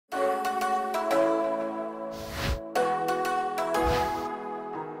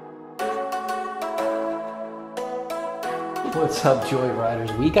What's up,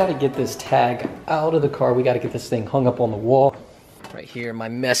 Joyriders? We got to get this tag out of the car. We got to get this thing hung up on the wall. Right here, my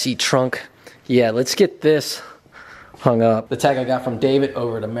messy trunk. Yeah, let's get this hung up. The tag I got from David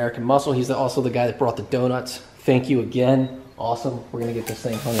over at American Muscle. He's also the guy that brought the donuts. Thank you again. Awesome. We're going to get this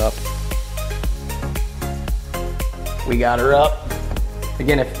thing hung up. We got her up.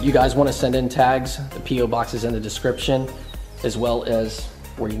 Again, if you guys want to send in tags, the P.O. box is in the description, as well as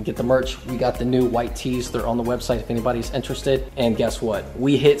where you can get the merch. We got the new white tees. They're on the website if anybody's interested. And guess what?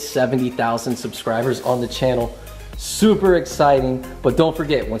 We hit 70,000 subscribers on the channel. Super exciting. But don't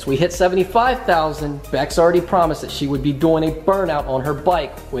forget, once we hit 75,000, Bex already promised that she would be doing a burnout on her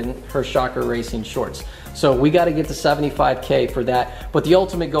bike with her ShockerRacing shorts. So we got to get to 75K for that. But the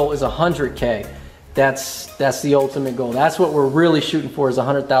ultimate goal is 100K. That's the ultimate goal. That's what we're really shooting for, is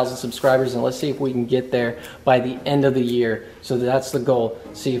 100,000 subscribers, and let's see if we can get there by the end of the year. So that's the goal.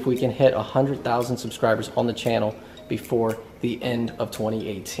 See if we can hit 100,000 subscribers on the channel before the end of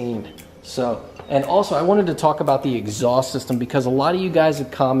 2018. So, and also I wanted to talk about the exhaust system, because a lot of you guys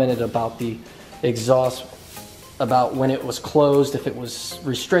had commented about the exhaust, about when it was closed, if it was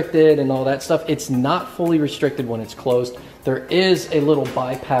restricted and all that stuff. It's not fully restricted when it's closed. There is a little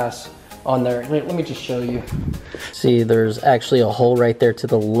bypass on there. Let me just show you. See, there's actually a hole right there to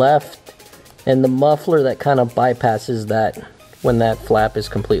the left and the muffler that kind of bypasses that when that flap is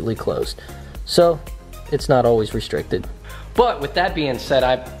completely closed. So it's not always restricted. But with that being said,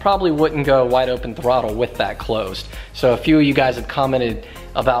 I probably wouldn't go wide open throttle with that closed. So a few of you guys have commented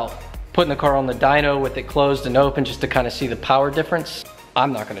about putting the car on the dyno with it closed and open just to kind of see the power difference.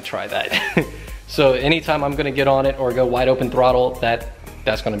 I'm not going to try that. So anytime I'm going to get on it or go wide open throttle,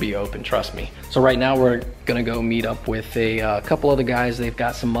 that's going to be open, trust me. So right now we're going to go meet up with a couple other guys. They've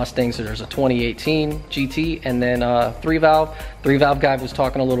got some Mustangs. So there's a 2018 GT and then a 3-valve. 3-valve guy was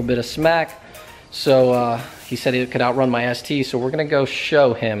talking a little bit of smack. So he said it could outrun my ST. So we're going to go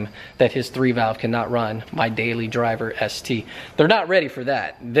show him that his 3-valve cannot run my daily driver ST. They're not ready for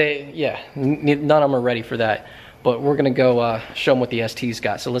that. None of them are ready for that. But we're going to go show them what the ST's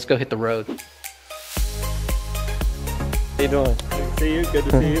got. So let's go hit the road. How you doing? Good to see you. Good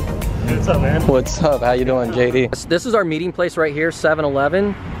to see you. What's up, man? What's up? How you doing, JD? This is our meeting place right here,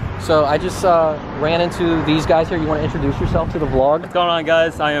 7-Eleven. So I just ran into these guys here. You want to introduce yourself to the vlog? What's going on,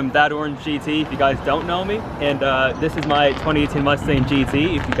 guys? I am That Orange GT, if you guys don't know me. And this is my 2018 Mustang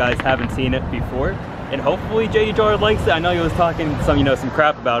GT, if you guys haven't seen it before. And hopefully JD Joyride likes it. I know he was talking some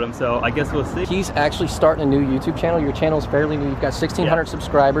crap about him, so I guess we'll see. He's actually starting a new YouTube channel. Your channel is fairly new. You've got 1,600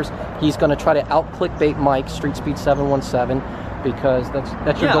 subscribers. He's going to try to out clickbait Mike, Street Speed 717, because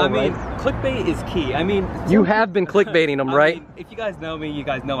that's your goal, right? Clickbait is key. I mean, you have been clickbaiting them, right? mean, if you guys know me, you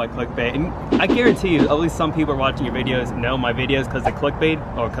guys know my clickbait. And I guarantee you, at least some people are watching your videos know my videos because of clickbait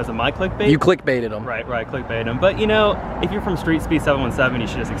or because of my clickbait. You clickbaited them. Right, clickbait them. But you know, if you're from Street Speed 717, you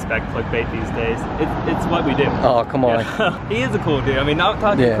should just expect clickbait these days. It's what we do. Oh, come on. Yeah. He is a cool dude. I mean, not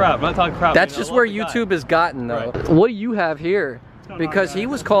talking crap. I'm not talking crap. That's just where YouTube has gotten, though. Right. What do you have here? Because he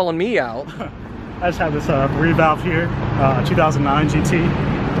was calling me out. I just have this 3-valve here, 2009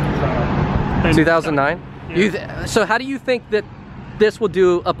 GT. 2009? Yeah. So how do you think that this will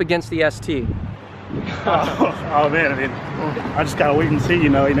do up against the ST? Oh man, I mean, I just gotta wait and see, you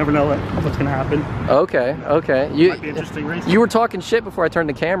know, you never know what's gonna happen. Okay. Might be interesting racing. You were talking shit before I turned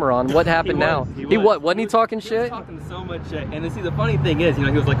the camera on. What happened now? Wasn't he talking shit? He was talking so much shit. And see, the funny thing is, you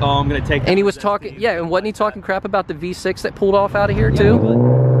know, he was like, oh, I'm gonna take that. And he was talking, yeah, and wasn't he talking crap about the V6 that pulled off out of here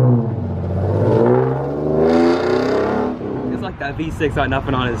too? That V6 got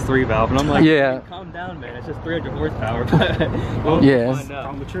nothing on his 3-valve, and I'm like, yeah, hey, calm down, man. It's just 300 horsepower. Yeah,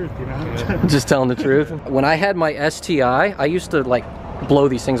 telling the truth, you know. Just telling the truth. When I had my STI, I used to like blow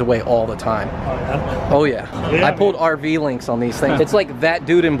these things away all the time. Oh yeah. Oh yeah. I pulled RV links on these things. It's like that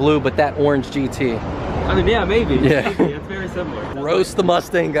dude in blue, but that orange GT. I mean, yeah, maybe. Yeah, maybe. It's very similar. Roast the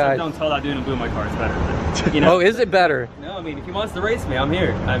Mustang guy. Don't tell that dude in blue my car's better. But, you know. Oh, is it better? No, I mean, if he wants to race me, I'm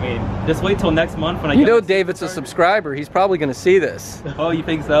here. I mean, just wait till next month when I. You know, David's a subscriber. He's probably going to see this. Oh, you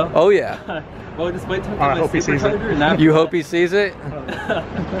think so? Oh yeah. Well, just wait till I hope he sees it. You hope he sees it?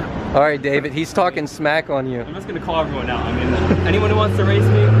 All right, David. He's talking smack on you. I'm just gonna call everyone out. I mean, anyone who wants to race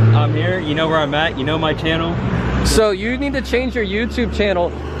me, I'm here. You know where I'm at. You know my channel. So you need to change your YouTube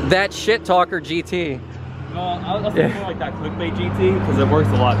channel, That Shit Talker GT. Well, I'll say more like that clickbait GT because it works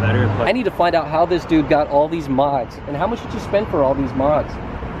a lot better. But I need to find out how this dude got all these mods and how much did you spend for all these mods?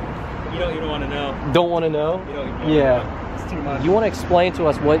 You don't want to know. Don't want to know? You don't Yeah. It's too much. You want to explain to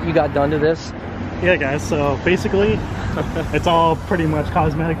us what you got done to this? Yeah, guys. So basically, it's all pretty much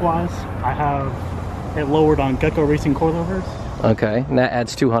cosmetic-wise. I have it lowered on Gecko Racing coilovers. Okay, and that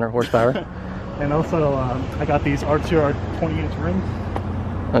adds 200 horsepower. And also, I got these R2R 20-inch rims.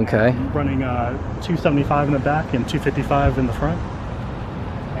 Okay. Running 275 in the back and 255 in the front.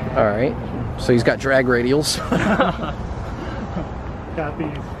 All right. So he's got drag radials. Got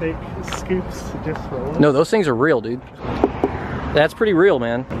these fake scoops just for a No, those things are real, dude. That's pretty real,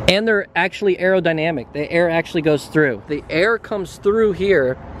 man. And they're actually aerodynamic. The air actually goes through. The air comes through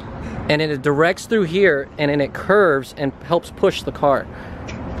here, and then it directs through here, and then it curves and helps push the car.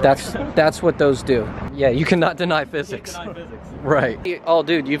 That's what those do. Yeah, you cannot deny physics. Right. Oh,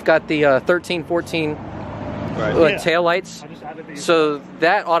 dude, you've got the 13, 14 tail lights. So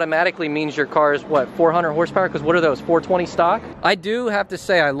that automatically means your car is what, 400 horsepower? Because what are those, 420 stock? I do have to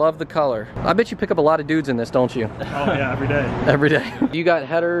say I love the color. I bet you pick up a lot of dudes in this, don't you? Oh yeah, every day. Every day. You got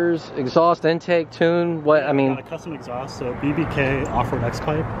headers, exhaust, intake, tune, what, I mean? I got a custom exhaust, so BBK off-road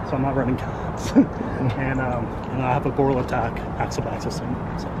X-Pipe, so I'm not running cats. and I have a Borla Attack axle-back system.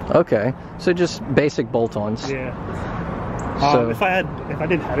 So. Okay, so just basic bolt-ons. Yeah. So, if I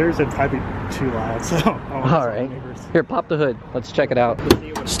did headers, it'd probably be too loud. So. All right. Here, pop the hood. Let's check it out.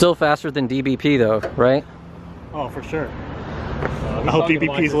 Still faster than DBP though, right? Oh, for sure. I hope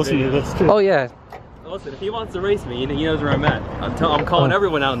DBP's listening to this too. Oh yeah. Listen, if he wants to race me, he knows where I'm at. I'm calling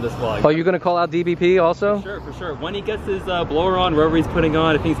everyone out in this vlog. Oh, you're gonna call out DBP also? For sure. When he gets his blower on, wherever he's putting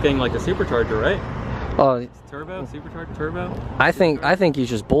on, I think he's getting like a supercharger, right? Oh, turbo, supercharged turbo. I think he's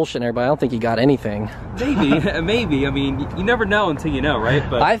just bullshitting everybody. I don't think he got anything. Maybe, maybe. I mean, you never know until you know, right?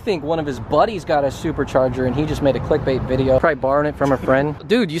 But I think one of his buddies got a supercharger and he just made a clickbait video, probably borrowing it from a friend.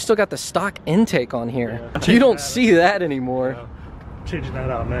 Dude, you still got the stock intake on here. Yeah. You don't see that anymore. Yeah. Changing that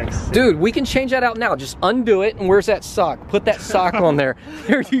out next. Dude, we can change that out now. Just undo it, and where's that sock? Put that sock on there.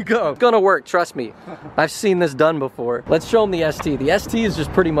 There you go. It's gonna work, trust me. I've seen this done before. Let's show them the ST. The ST is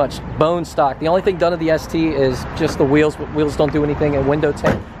just pretty much bone stock. The only thing done to the ST is just the wheels. Wheels don't do anything, and window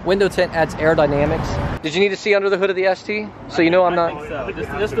tint. Window tint adds aerodynamics. Did you need to see under the hood of the ST? So you know I'm not... So.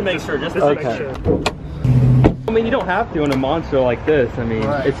 Just to make sure, just to make sure. I mean, you don't have to on a monster like this. I mean,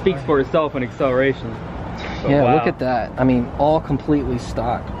 it speaks for itself in acceleration. But yeah, wow. Look at that. I mean, all completely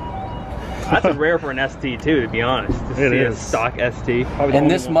stock. That's rare for an ST too, to be honest. To see a stock ST. And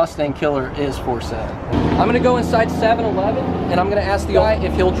this Mustang killer is for sale. I'm gonna go inside 7-Eleven and I'm gonna ask the guy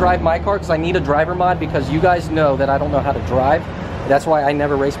if he'll drive my car, because I need a driver mod, because you guys know that I don't know how to drive. That's why I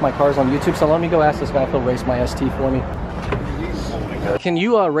never race my cars on YouTube. So let me go ask this guy if he'll race my ST for me. Can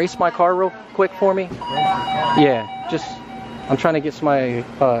you race my car real quick for me? Yeah, just... I'm trying to get my,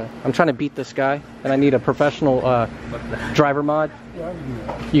 I'm trying to beat this guy, and I need a professional driver mod. Yeah, I can do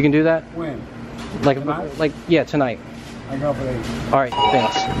that. You can do that? When? Like, yeah, tonight. I got for 8. All right,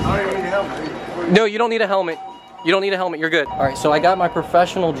 thanks. I don't need help. No, you don't need a helmet. You don't need a helmet, you're good. All right, so I got my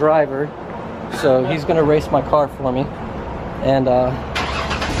professional driver, so he's gonna race my car for me. And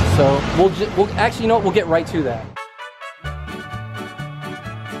so we'll actually, you know what, we'll get right to that.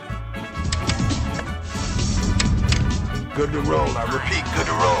 Good to roll. I repeat, good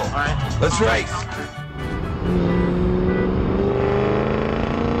to roll. All right. Let's race.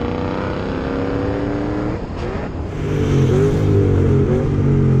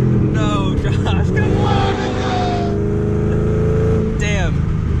 No, Josh, come on.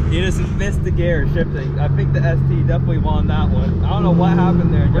 Damn. You just missed the gear shifting. I think the ST definitely won that one. I don't know what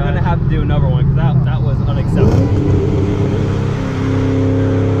happened there. We're going to have to do another one because that was unacceptable.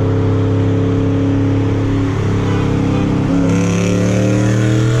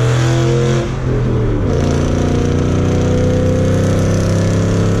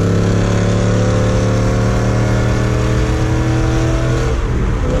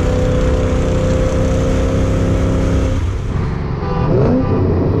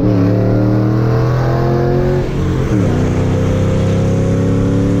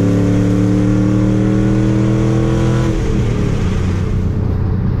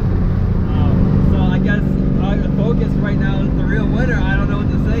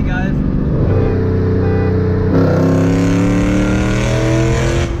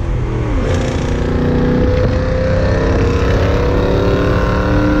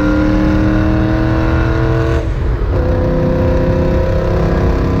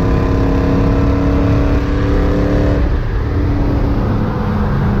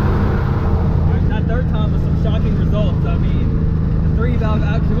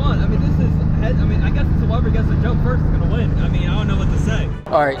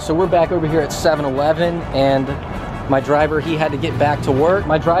 Alright, so we're back over here at 7-Eleven, and my driver, he had to get back to work.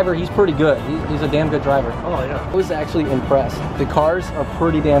 My driver, he's pretty good. He's a damn good driver. Oh, yeah. I was actually impressed. The cars are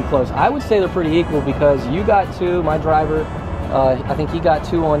pretty damn close. I would say they're pretty equal because you got 2, my driver, I think he got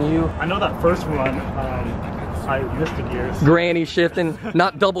 2 on you. I know that first one, I missed the gears. Granny shifting,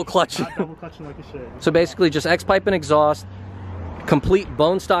 not double clutching. Not double clutching like you should. So basically just X-pipe and exhaust, complete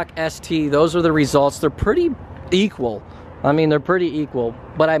bone stock ST, those are the results. They're pretty equal. I mean, they're pretty equal,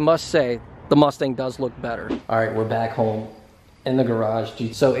 but I must say, the Mustang does look better. All right, we're back home in the garage.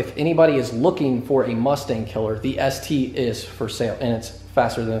 So if anybody is looking for a Mustang killer, the ST is for sale, and it's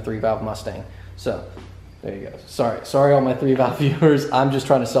faster than a 3-valve Mustang. So there you go. Sorry all my 3-valve viewers, I'm just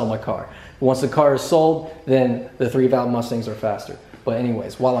trying to sell my car. Once the car is sold, then the 3-valve Mustangs are faster. But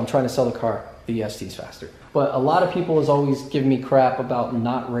anyways, while I'm trying to sell the car, the ST is faster. But a lot of people has always given me crap about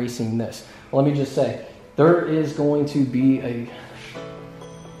not racing this. Let me just say, there is going to be a,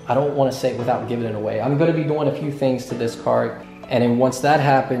 I don't want to say it without giving it away. I'm going to be doing a few things to this car, and then once that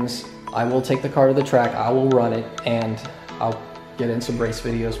happens, I will take the car to the track, I will run it, and I'll get in some race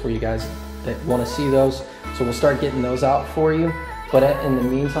videos for you guys that want to see those. So we'll start getting those out for you. But in the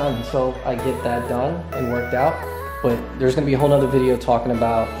meantime, until I get that done and worked out, but there's going to be a whole nother video talking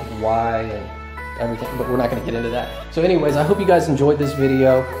about why and everything, but we're not going to get into that. So anyways, I hope you guys enjoyed this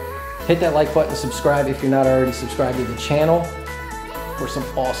video. Hit that like button, subscribe if you're not already subscribed to the channel for some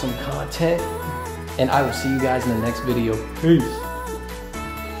awesome content. And I will see you guys in the next video. Peace.